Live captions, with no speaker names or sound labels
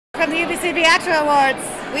from the UBCPACTRA Awards.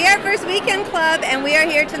 We are First Weekend Club, and we are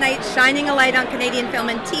here tonight shining a light on Canadian film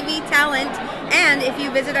and TV talent. And if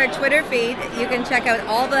you visit our Twitter feed, you can check out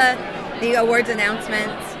all the awards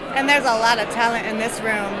announcements. And there's a lot of talent in this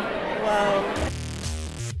room. Whoa.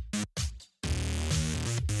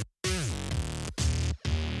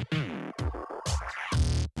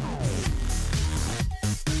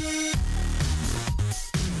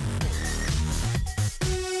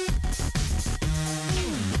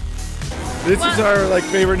 This is our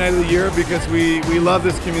favorite night of the year because we love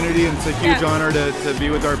this community, and it's a huge honor to be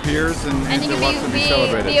with our peers and to watch them be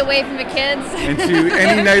celebrated. Be away from the kids. And to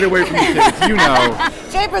any night away from the kids, you know.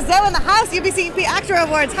 Jay Brazil in the house, UBCPACTRA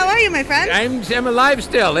Awards. How are you, my friend? I'm alive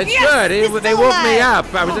still. It's yes, good. They woke me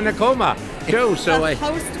up. I was in a coma. So the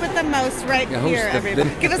host with the most here, everybody.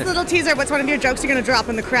 Give us a little teaser. What's one of your jokes you're going to drop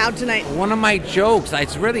in the crowd tonight? One of my jokes.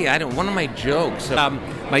 One of my jokes.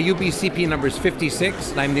 My UBCP number is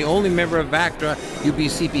 56, and I'm the only member of ACTRA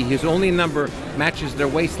UBCP whose only number matches their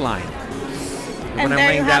waistline. And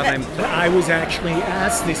there you have it. I was actually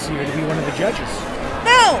asked this year to be one of the judges.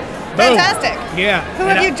 No! Fantastic. Yeah. Who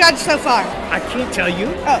have you judged so far? I can't tell you.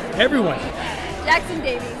 Oh. Everyone. Jackson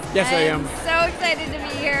Davies. Yes, I am. So excited to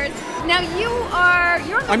be here. Now you're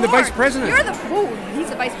I'm the vice president. He's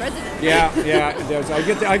the vice president. Yeah, it does.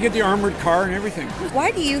 I get the armored car and everything. Why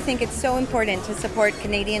do you think it's so important to support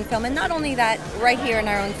Canadian film, and not only that, right here in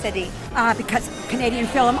our own city? Because Canadian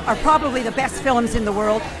film are probably the best films in the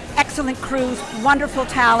world. Excellent crews, wonderful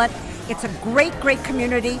talent. It's a great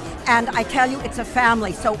community, and I tell you, it's a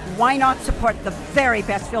family. So why not support the very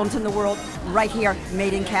best films in the world right here,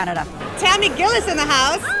 made in Canada? Tammy Gillis in the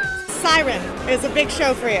house. Siren is a big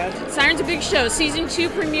show for you. Siren's a big show. Season 2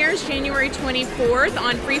 premieres January 24th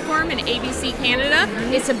on Freeform and ABC Canada.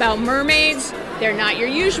 It's about mermaids. They're not your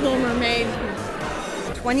usual mermaid.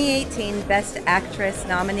 2018 Best Actress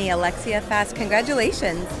nominee Alexia Fast.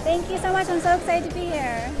 Congratulations. Thank you so much. I'm so excited to be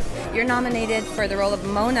here. You're nominated for the role of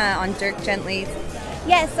Mona on Dirk Gently's.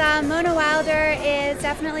 Yes, Mona Wilder is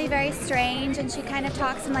definitely very strange, and she kind of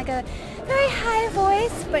talks in like a very high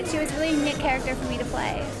voice, but she was a really neat character for me to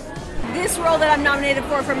play. This role that I'm nominated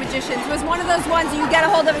for Magicians was one of those ones that you get a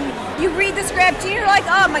hold of and you read the script and you're like,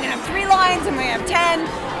 oh, am I going to have 3 lines? Am I going to have 10?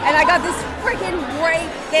 And I got this freaking great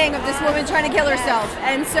thing of this woman trying to kill herself.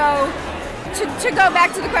 And so to go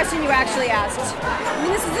back to the question you actually asked, I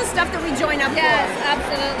mean, this is the stuff that we join up for. Yes,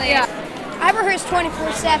 absolutely. Yeah. I rehearsed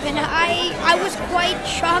 24/7. I was quite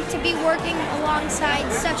shocked to be working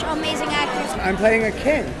alongside such amazing actors. I'm playing a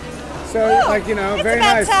king. So, it's very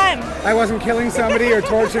about nice. time. I wasn't killing somebody or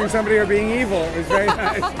torturing somebody or being evil. It was very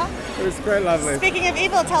nice. It was quite lovely. Speaking of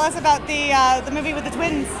evil, tell us about the movie with the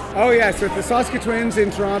twins. Oh yes, with the Soska twins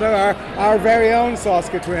in Toronto, our very own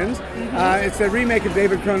Soska twins. It's a remake of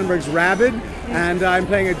David Cronenberg's Rabid, and I'm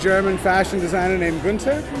playing a German fashion designer named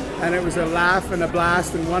Gunther, and it was a laugh and a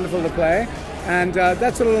blast and wonderful to play. And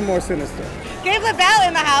that's a little more sinister. Gabe LaBelle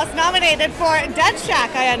in the house, nominated for Dead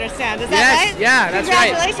Shack, I understand. Is that right? Yeah, that's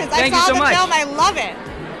right. Congratulations. Thank I saw you so the much. film. I love it.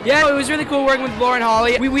 Yeah, it was really cool working with Lauren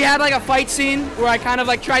Holly. We had like a fight scene where I kind of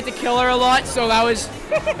tried to kill her a lot, so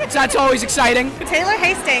that's always exciting. Taylor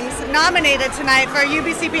Hastings, nominated tonight for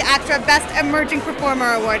UBCPACTRA Best Emerging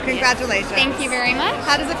Performer Award. Congratulations. Thanll you very much.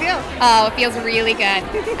 How does it feel? Oh, it feels really good.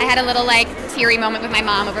 I had a little teary moment with my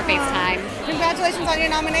mom over FaceTime. Congratulations on your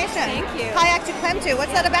nomination. Thank you. Kayak to Klemtu,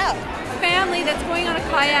 what's that about? Family that's going on a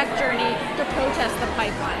kayak journey to protest the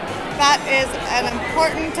pipeline. That is an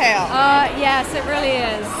important tale. Yes, it really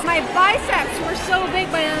is. My biceps were so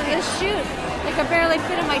big by this shoot, they could barely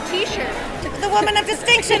fit in my t-shirt. The Woman of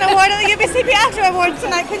Distinction Award at the UBCPACTRA Awards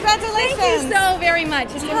tonight. Congratulations. Thank you so very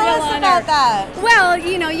much. It's a real Tell us honor. about that. Well,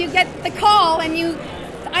 you get the call and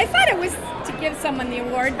I thought it was to give someone the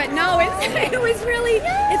award, but no, it was really,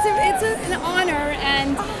 it's an honor,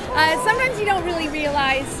 and sometimes you don't really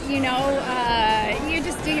realize, you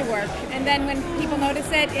just do your work, and then when people notice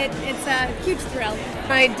it, it's a huge thrill.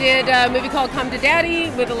 I did a movie called Come to Daddy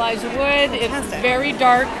with Elijah Wood. It's very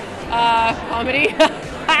dark comedy.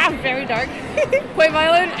 Very dark, quite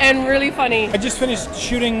violent, and really funny. I just finished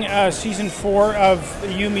shooting season 4 of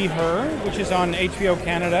You, Me, Her, which is on HBO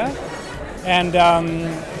Canada. And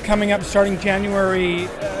coming up starting January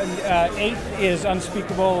 8th is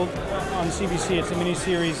Unspeakable on CBC. It's a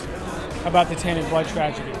miniseries about the Tainted Blood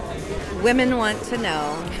tragedy. Women want to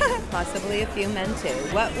know, possibly a few men too,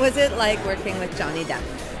 what was it like working with Johnny Depp?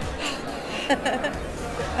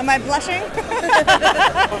 Am I blushing?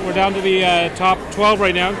 We're down to the top 12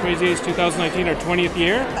 right now. Crazy Eights 2019, our 20th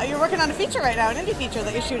year. You're working on a feature right now, an indie feature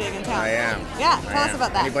that you're shooting in town. I am. Yeah, tell us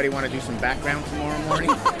about that. Anybody want to do some background tomorrow morning?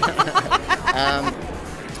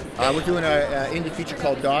 We're doing an indie feature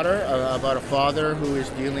called Daughter, about a father who is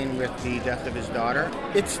dealing with the death of his daughter.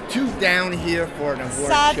 It's too down here for an award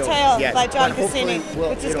Sad show. Tale yet, by John but hopefully Cassini,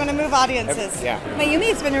 which is going to move audiences. Yeah.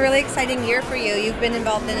 Mayumi, it's been a really exciting year for you. You've been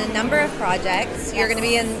involved in a number of projects. You're going to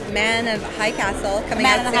be in Man of High Castle coming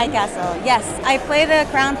out soon. Man of High Castle, yes. I play the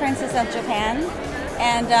Crown Princess of Japan,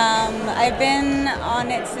 and I've been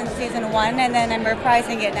on it since season 1, and then I'm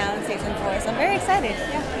reprising it now in season 4, so I'm very excited.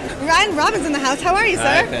 Yeah. Ryan Robbins in the house. How are you,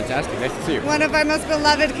 sir? Fantastic. Nice to see you. One of our most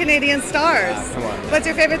beloved Canadian stars. Come on. What's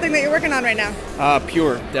your favorite thing that you're working on right now?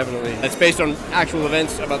 Pure, definitely. It's based on actual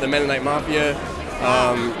events about the Mennonite Mafia.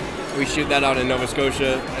 We shoot that out in Nova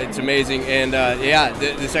Scotia. It's amazing. And yeah,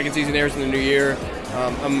 the second season airs in the new year.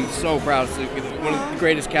 I'm so proud. It's one of the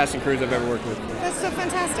greatest cast and crews I've ever worked with. That's so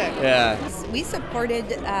fantastic. Yeah. We supported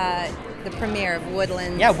the premiere of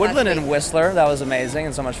Woodland. Yeah, Woodland and Whistler. That was amazing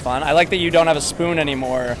and so much fun. I like that you don't have a spoon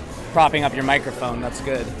anymore propping up your microphone. That's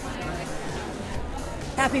good.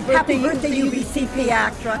 Happy birthday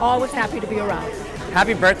UBCPACTRA. Always happy to be around.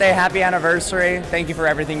 Happy birthday, happy anniversary. Thank you for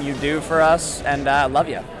everything you do for us, and love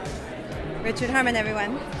you. Richard Harmon,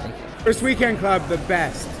 everyone. First Weekend Club, the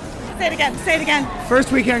best. Say it again. Say it again.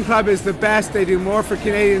 First Weekend Club is the best. They do more for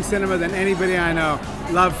Canadian cinema than anybody I know.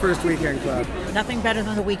 Love First Weekend Club. Nothing better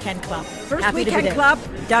than the Weekend Club. First Happy to be Weekend there. Club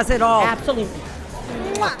does it all. Absolutely.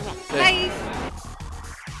 Bye.